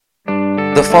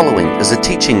The following is a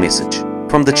teaching message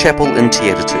from the chapel in Te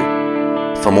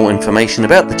Atatu. For more information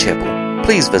about the chapel,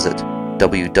 please visit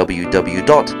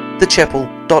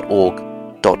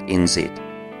www.thechapel.org.nz.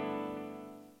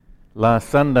 Last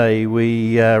Sunday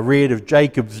we read of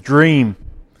Jacob's dream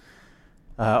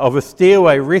of a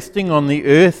stairway resting on the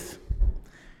earth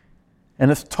and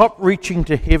its top reaching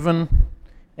to heaven,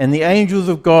 and the angels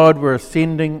of God were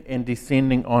ascending and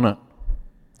descending on it.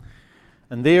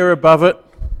 And there above it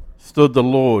stood the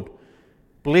Lord,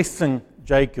 blessing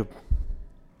Jacob,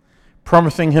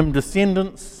 promising him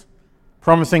descendants,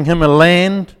 promising him a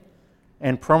land,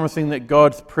 and promising that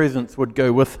God's presence would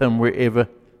go with him wherever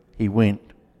he went.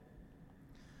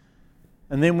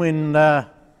 And then when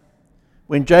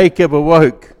Jacob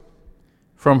awoke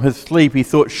from his sleep, he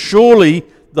thought, surely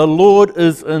the Lord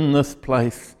is in this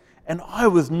place, and I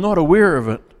was not aware of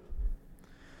it.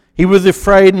 He was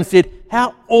afraid and said,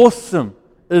 how awesome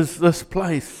is this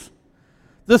place?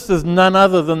 This is none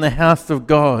other than the house of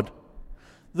God.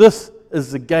 This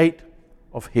is the gate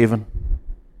of heaven.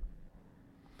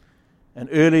 And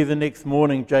early the next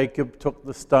morning, Jacob took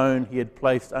the stone he had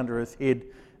placed under his head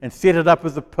and set it up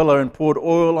as a pillar and poured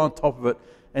oil on top of it,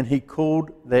 and he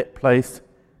called that place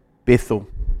Beth-El,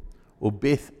 or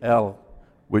Beth-El,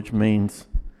 which means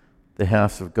the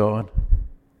house of God.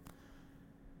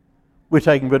 We're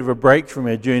taking a bit of a break from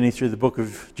our journey through the book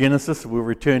of Genesis. We'll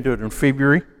return to it in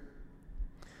February.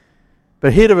 But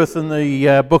ahead of us in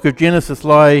the book of Genesis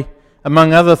lie,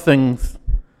 among other things,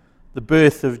 the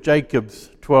birth of Jacob's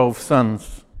 12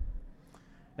 sons,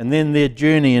 and then their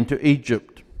journey into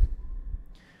Egypt.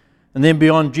 And then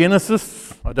beyond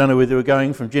Genesis, I don't know whether we're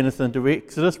going from Genesis into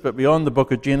Exodus, but beyond the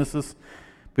book of Genesis,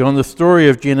 beyond the story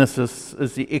of Genesis,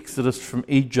 is the Exodus from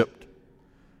Egypt.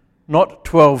 Not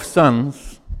 12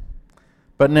 sons,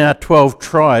 but now 12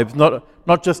 tribes,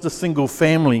 not just a single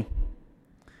family,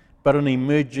 but an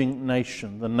emerging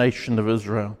nation, the nation of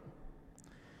Israel.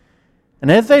 And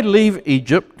as they leave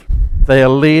Egypt, they are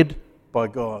led by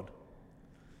God.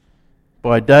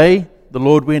 By day, the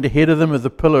Lord went ahead of them as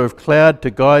a pillar of cloud to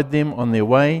guide them on their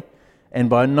way, and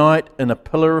by night in a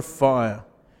pillar of fire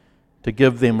to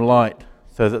give them light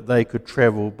so that they could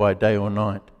travel by day or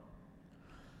night.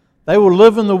 They will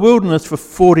live in the wilderness for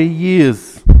 40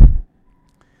 years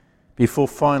before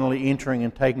finally entering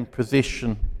and taking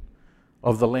possession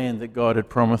of the land that God had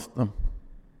promised them.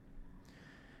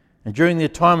 And during their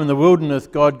time in the wilderness,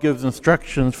 God gives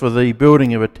instructions for the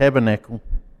building of a tabernacle.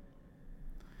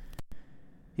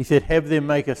 He said, have them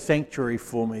make a sanctuary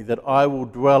for me, that I will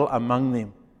dwell among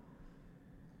them.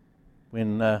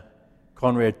 When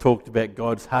Conrad talked about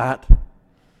God's heart,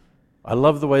 I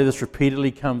love the way this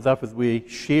repeatedly comes up as we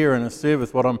share in a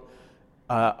service. What I'm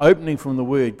opening from the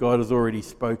Word, God has already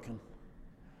spoken.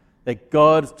 That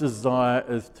God's desire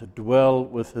is to dwell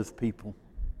with His people.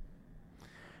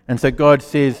 And so God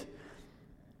says,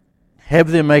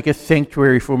 have them make a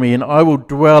sanctuary for me, and I will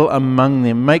dwell among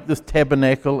them. Make this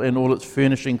tabernacle and all its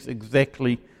furnishings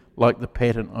exactly like the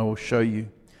pattern I will show you.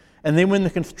 And then when the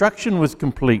construction was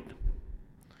complete,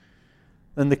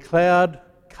 then the cloud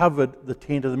covered the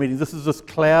tent of the meeting. This is this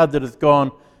cloud that has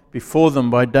gone before them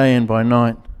by day and by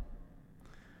night.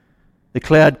 The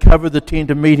cloud covered the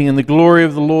tent of meeting, and the glory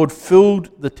of the Lord filled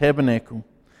the tabernacle.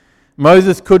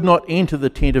 Moses could not enter the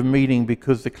tent of meeting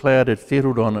because the cloud had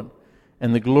settled on it,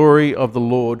 and the glory of the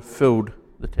Lord filled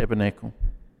the tabernacle.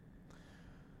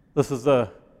 This is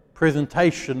a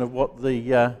presentation of what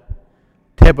the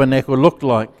tabernacle looked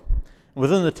like.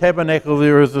 Within the tabernacle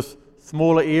there is this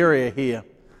smaller area here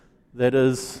that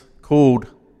is called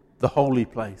the holy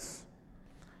place.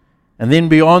 And then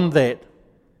beyond that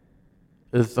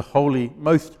is the holy,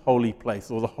 most holy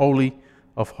place, or the Holy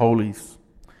of Holies.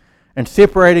 And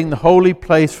separating the holy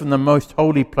place from the most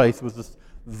holy place was this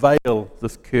veil,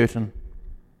 this curtain.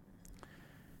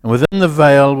 And within the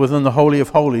veil, within the Holy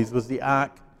of Holies, was the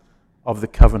Ark of the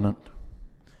Covenant.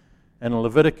 And in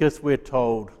Leviticus we're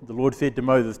told, the Lord said to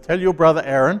Moses, tell your brother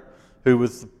Aaron, who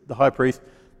was the high priest,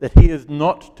 that he is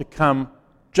not to come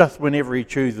just whenever he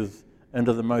chooses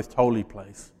into the most holy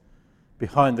place,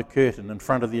 behind the curtain, in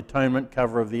front of the atonement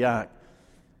cover of the ark,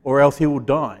 or else he will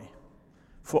die.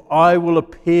 For I will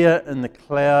appear in the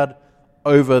cloud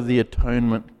over the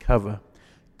atonement cover.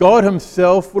 God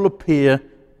Himself will appear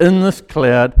in this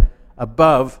cloud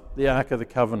above the Ark of the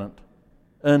Covenant,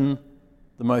 in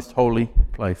the most holy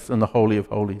place, in the Holy of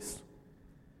Holies.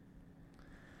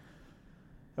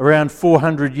 Around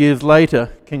 400 years later,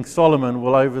 King Solomon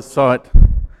will oversight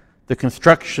the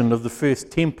construction of the first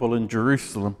temple in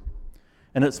Jerusalem.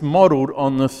 And it's modelled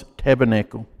on this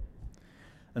tabernacle.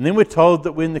 And then we're told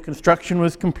that when the construction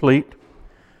was complete,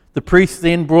 The priests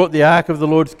then brought the ark of the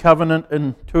Lord's covenant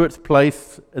into its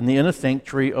place in the inner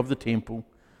sanctuary of the temple,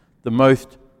 the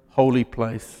most holy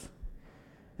place.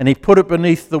 And he put it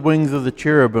beneath the wings of the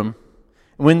cherubim.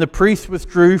 And when the priests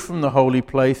withdrew from the holy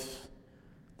place,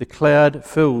 the cloud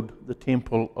filled the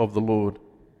temple of the Lord.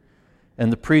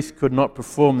 And the priests could not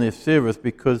perform their service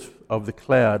because of the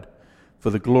cloud, for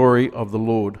the glory of the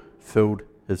Lord filled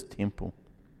his temple.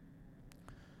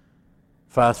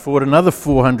 Fast forward another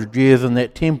 400 years and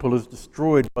that temple is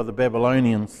destroyed by the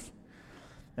Babylonians.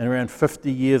 And around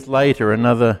 50 years later,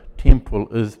 another temple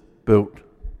is built.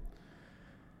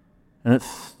 And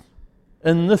it's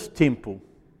in this temple,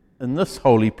 in this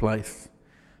holy place,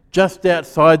 just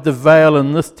outside the veil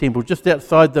in this temple, just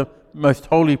outside the most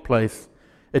holy place,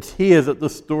 it's here that the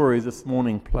story this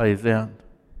morning plays out,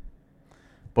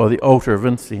 by the altar of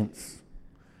incense.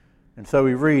 And so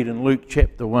we read in Luke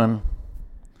chapter 1,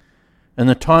 in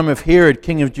the time of Herod,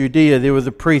 king of Judea, there was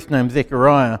a priest named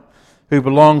Zechariah who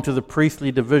belonged to the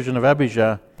priestly division of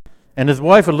Abijah, and his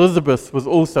wife Elizabeth was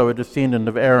also a descendant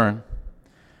of Aaron.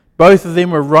 Both of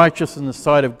them were righteous in the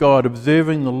sight of God,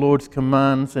 observing the Lord's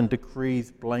commands and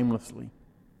decrees blamelessly.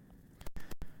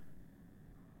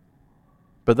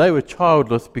 But they were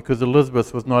childless because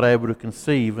Elizabeth was not able to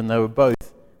conceive, and they were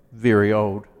both very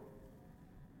old.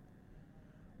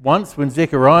 Once, when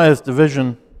Zechariah's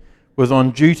division was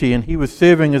on duty and he was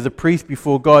serving as a priest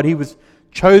before God, he was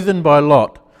chosen by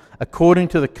lot, according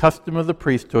to the custom of the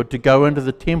priesthood, to go into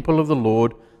the temple of the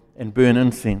Lord and burn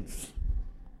incense.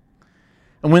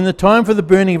 And when the time for the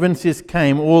burning of incense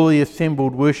came, all the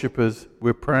assembled worshippers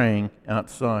were praying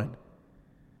outside.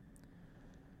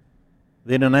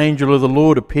 Then an angel of the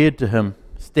Lord appeared to him,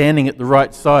 standing at the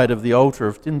right side of the altar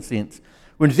of incense.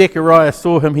 When Zechariah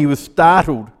saw him, he was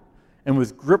startled and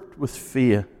was gripped with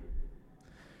fear.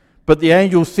 But the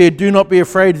angel said, "Do not be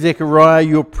afraid, Zechariah,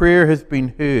 your prayer has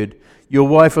been heard. Your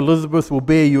wife Elizabeth will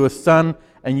bear you a son,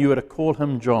 and you are to call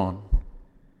him John.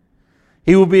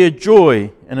 He will be a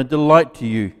joy and a delight to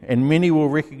you, and many will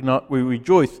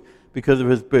rejoice because of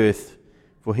his birth,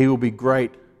 for he will be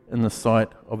great in the sight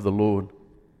of the Lord.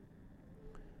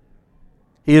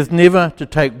 He is never to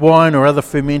take wine or other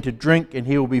fermented drink, and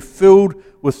he will be filled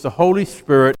with the Holy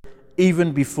Spirit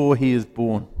even before he is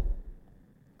born.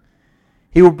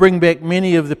 He will bring back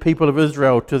many of the people of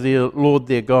Israel to the Lord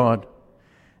their God,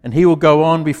 and he will go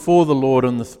on before the Lord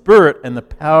in the spirit and the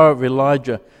power of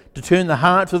Elijah, to turn the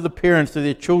hearts of the parents to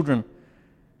their children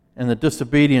and the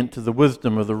disobedient to the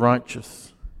wisdom of the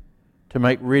righteous, to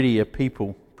make ready a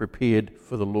people prepared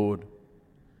for the Lord."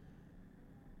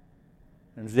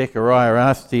 And Zechariah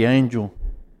asked the angel,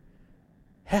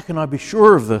 "How can I be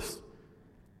sure of this?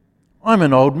 I'm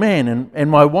an old man, and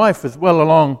my wife is well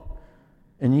along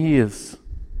in years."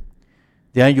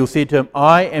 The angel said to him,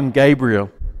 "I am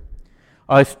Gabriel.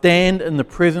 I stand in the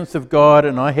presence of God,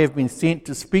 and I have been sent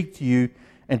to speak to you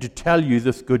and to tell you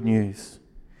this good news.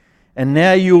 And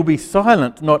now you will be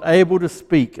silent, not able to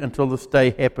speak until this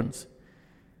day happens,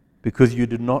 because you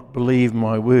did not believe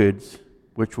my words,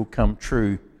 which will come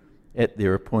true at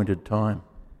their appointed time."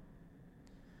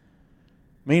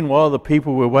 Meanwhile, the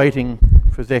people were waiting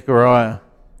for Zechariah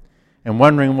and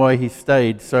wondering why he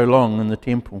stayed so long in the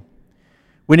temple.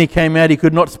 When he came out, he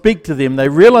could not speak to them. They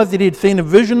realized that he had seen a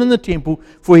vision in the temple,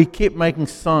 for he kept making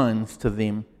signs to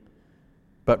them,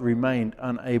 but remained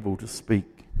unable to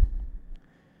speak.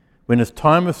 When his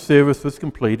time of service was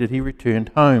completed, he returned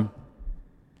home.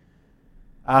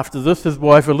 After this, his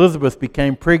wife Elizabeth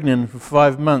became pregnant and for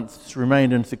 5 months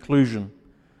remained in seclusion.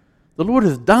 "The Lord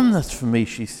has done this for me,"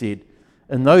 she said.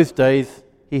 In these days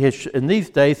he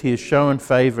has shown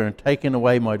favor and taken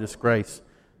away my disgrace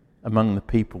among the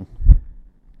people."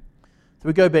 So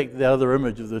we go back to the other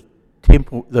image of the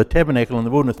temple, the tabernacle in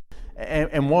the wilderness.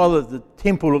 And while the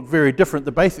temple looked very different,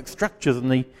 the basic structures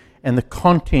and the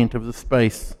content of the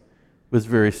space was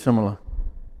very similar.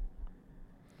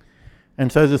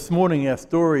 And so this morning our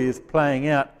story is playing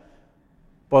out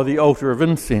by the altar of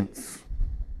incense.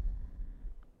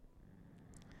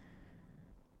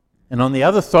 And on the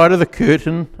other side of the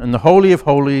curtain, in the Holy of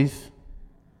Holies,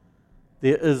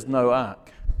 there is no ark.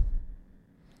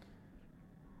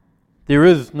 There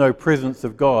is no presence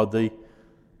of God.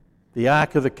 The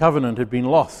Ark of the Covenant had been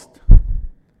lost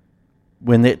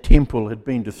when that temple had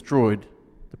been destroyed,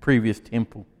 the previous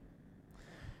temple.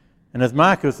 And as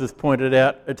Marcus has pointed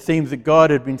out, it seems that God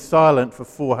had been silent for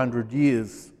 400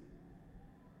 years.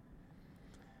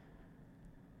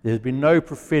 There has been no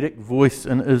prophetic voice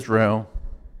in Israel.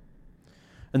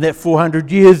 In that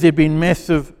 400 years, there have been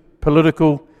massive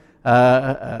political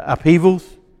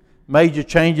upheavals, major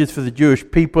changes for the Jewish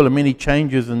people, and many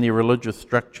changes in their religious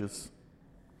structures.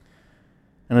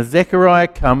 And as Zechariah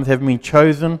comes, having been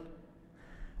chosen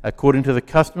according to the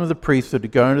custom of the priesthood to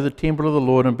go into the temple of the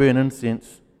Lord and burn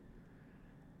incense,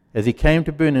 as he came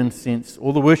to burn incense,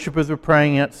 all the worshippers were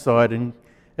praying outside. And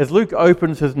as Luke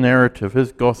opens his narrative,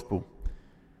 his gospel,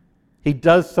 he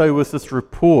does so with this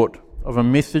report of a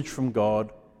message from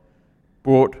God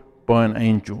brought by an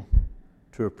angel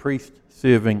to a priest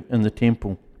serving in the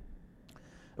temple.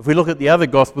 If we look at the other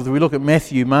Gospels, if we look at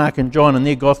Matthew, Mark and John and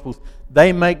their Gospels,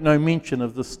 they make no mention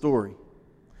of this story.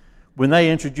 When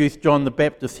they introduce John the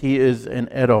Baptist, he is an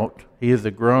adult. He is a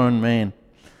grown man.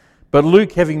 But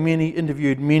Luke, having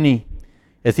interviewed many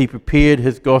as he prepared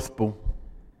his Gospel,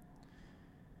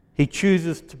 he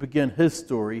chooses to begin his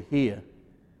story here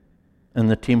in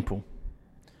the temple.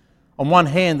 On one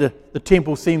hand, the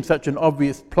temple seems such an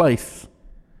obvious place,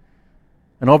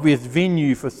 an obvious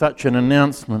venue for such an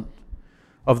announcement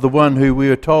of the one who we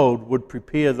are told would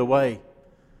prepare the way.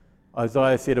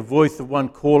 Isaiah said, a voice of one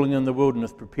calling in the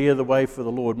wilderness, prepare the way for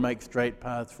the Lord, make straight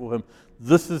paths for him.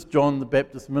 This is John the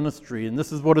Baptist's ministry, and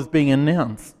this is what is being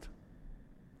announced.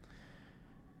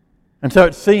 And so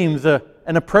it seems an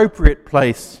appropriate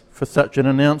place for such an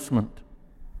announcement.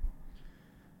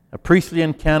 A priestly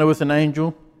encounter with an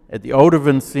angel at the altar of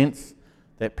incense,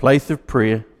 that place of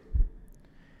prayer,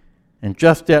 and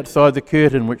just outside the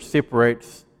curtain which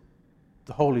separates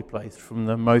the holy place from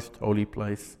the most holy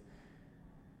place,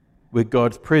 where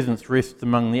God's presence rests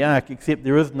among the ark, except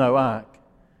there is no ark,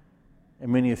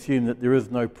 and many assume that there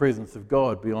is no presence of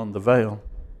God beyond the veil.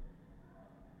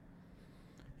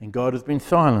 And God has been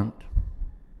silent.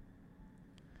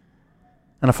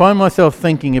 And I find myself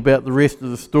thinking about the rest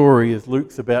of the story as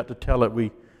Luke's about to tell it.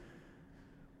 We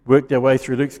worked our way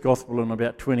through Luke's Gospel in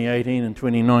about 2018 and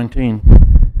 2019.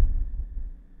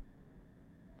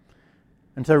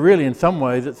 And so really, in some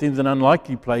ways, it seems an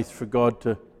unlikely place for God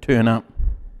to turn up.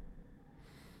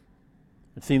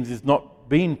 It seems he's not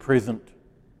been present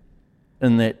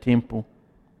in that temple.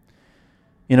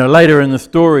 You know, later in the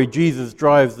story, Jesus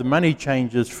drives the money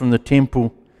changers from the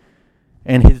temple,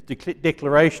 and his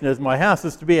declaration is, my house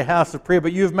is to be a house of prayer,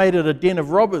 but you've made it a den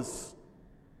of robbers.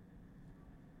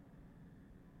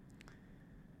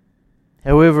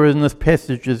 However, in this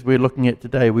passage as we're looking at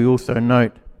today, we also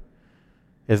note,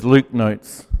 as Luke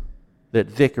notes, that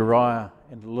Zechariah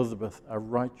and Elizabeth are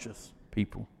righteous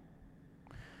people.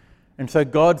 And so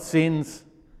God sends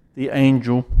the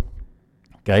angel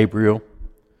Gabriel.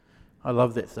 I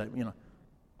love that statement. You know,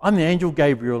 I'm the angel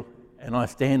Gabriel, and I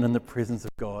stand in the presence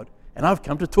of God, and I've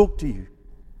come to talk to you.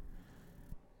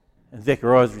 And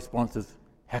Zechariah's response is,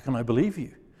 how can I believe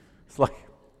you? It's like,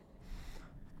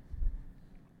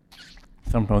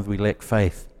 sometimes we lack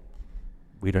faith.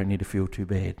 We don't need to feel too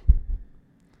bad.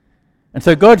 And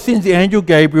so God sends the angel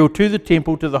Gabriel to the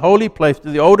temple, to the holy place,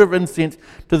 to the altar of incense,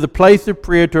 to the place of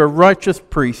prayer, to a righteous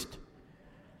priest.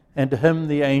 And to him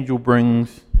the angel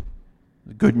brings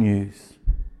the good news.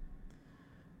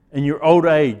 In your old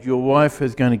age, your wife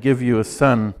is going to give you a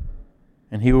son,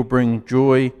 and he will bring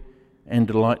joy and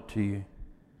delight to you.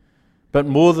 But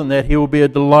more than that, he will be a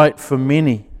delight for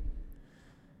many,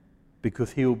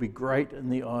 because he will be great in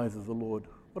the eyes of the Lord.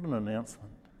 What an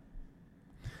announcement.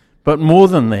 But more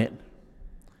than that,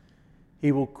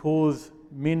 he will cause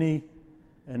many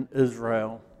in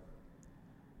Israel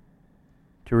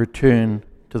to return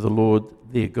to the Lord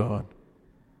their God.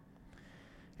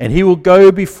 And he will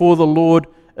go before the Lord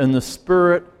in the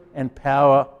spirit and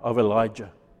power of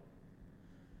Elijah.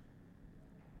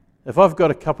 If I've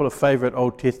got a couple of favourite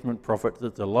Old Testament prophets,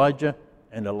 it's Elijah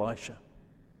and Elisha.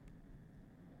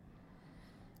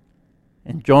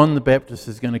 And John the Baptist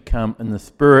is going to come in the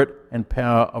spirit and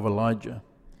power of Elijah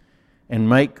and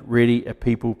make ready a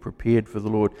people prepared for the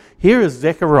Lord. Here is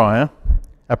Zechariah,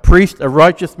 a priest, a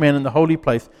righteous man in the holy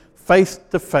place, face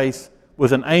to face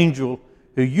with an angel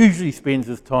who usually spends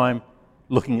his time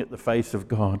looking at the face of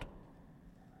God.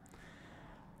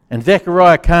 And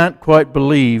Zechariah can't quite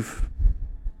believe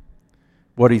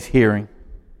what he's hearing.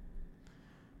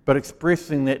 But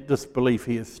expressing that disbelief,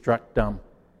 he is struck dumb.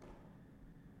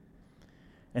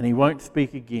 And he won't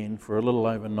speak again for a little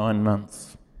over 9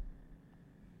 months.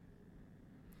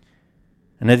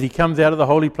 And as he comes out of the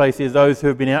holy place, there's those who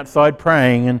have been outside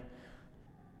praying, and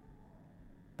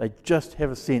they just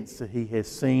have a sense that he has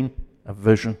seen a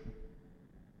vision.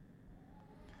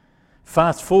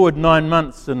 Fast forward 9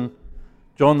 months, and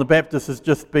John the Baptist has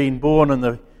just been born, and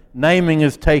the naming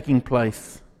is taking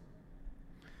place.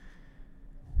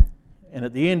 And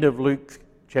at the end of Luke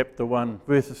chapter 1,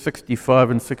 verses 65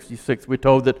 and 66, we're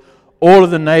told that all of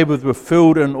the neighbours were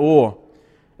filled in awe.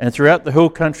 And throughout the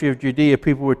hill country of Judea,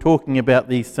 people were talking about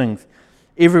these things.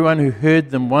 Everyone who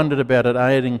heard them wondered about it,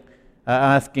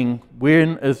 asking,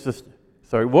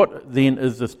 what then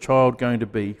is this child going to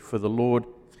be? For the Lord's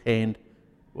hand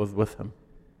was with him.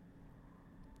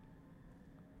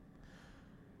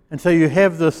 And so you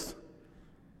have this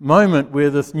moment where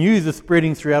this news is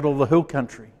spreading throughout all the hill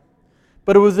country.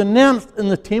 But it was announced in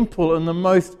the temple in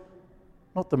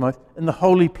in the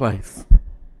holy place.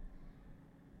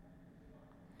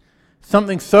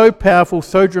 Something so powerful,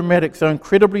 so dramatic, so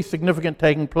incredibly significant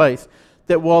taking place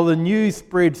that while the news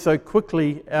spread so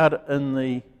quickly out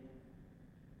through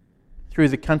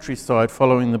the countryside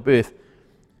following the birth,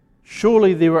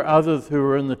 surely there were others who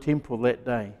were in the temple that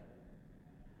day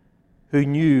who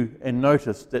knew and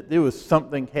noticed that there was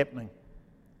something happening.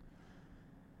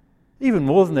 Even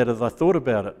more than that, as I thought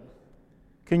about it,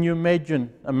 can you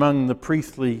imagine among the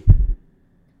priestly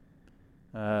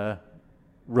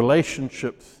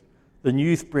relationships, the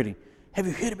news spreading? Have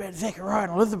you heard about Zechariah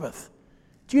and Elizabeth?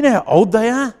 Do you know how old they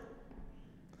are?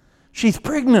 She's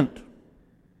pregnant.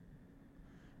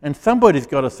 And somebody's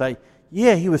got to say,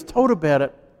 yeah, he was told about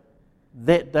it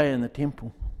that day in the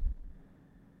temple.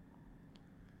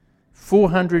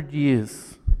 400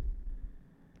 years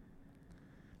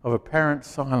of apparent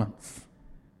silence.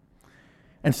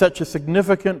 And such a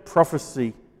significant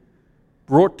prophecy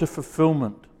brought to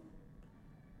fulfillment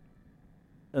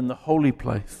in the holy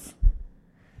place.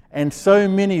 And so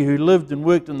many who lived and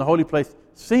worked in the holy place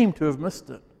seem to have missed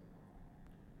it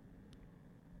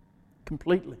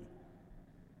completely.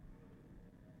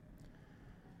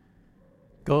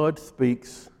 God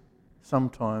speaks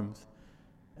sometimes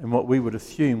in what we would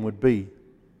assume would be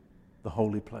the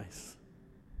holy place.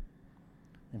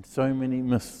 And so many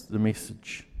miss the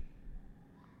message.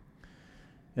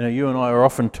 You know, you and I are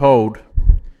often told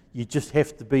you just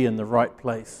have to be in the right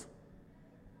place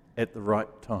at the right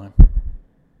time.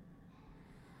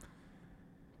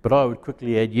 But I would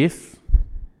quickly add, yes,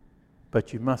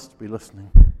 but you must be listening.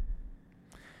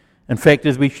 In fact,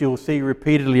 as we shall see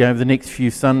repeatedly over the next few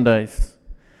Sundays,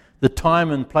 the time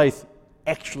and place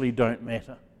actually don't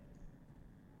matter.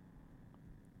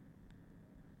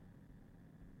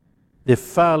 They're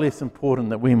far less important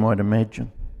than we might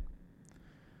imagine.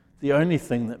 The only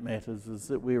thing that matters is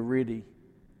that we're ready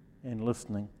and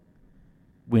listening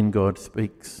when God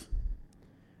speaks.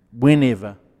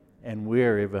 Whenever and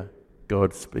wherever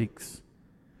God speaks.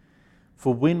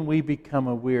 For when we become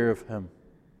aware of Him,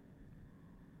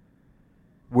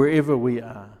 wherever we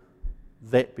are,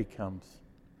 that becomes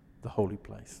the holy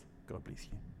place. God bless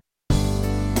you.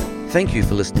 Thank you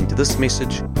for listening to this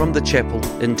message from the chapel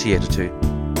in Te Atatu.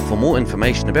 For more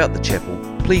information about the chapel,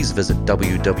 please visit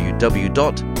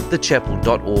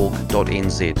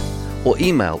www.thechapel.org.nz or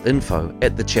email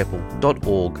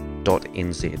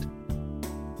info@thechapel.org.nz.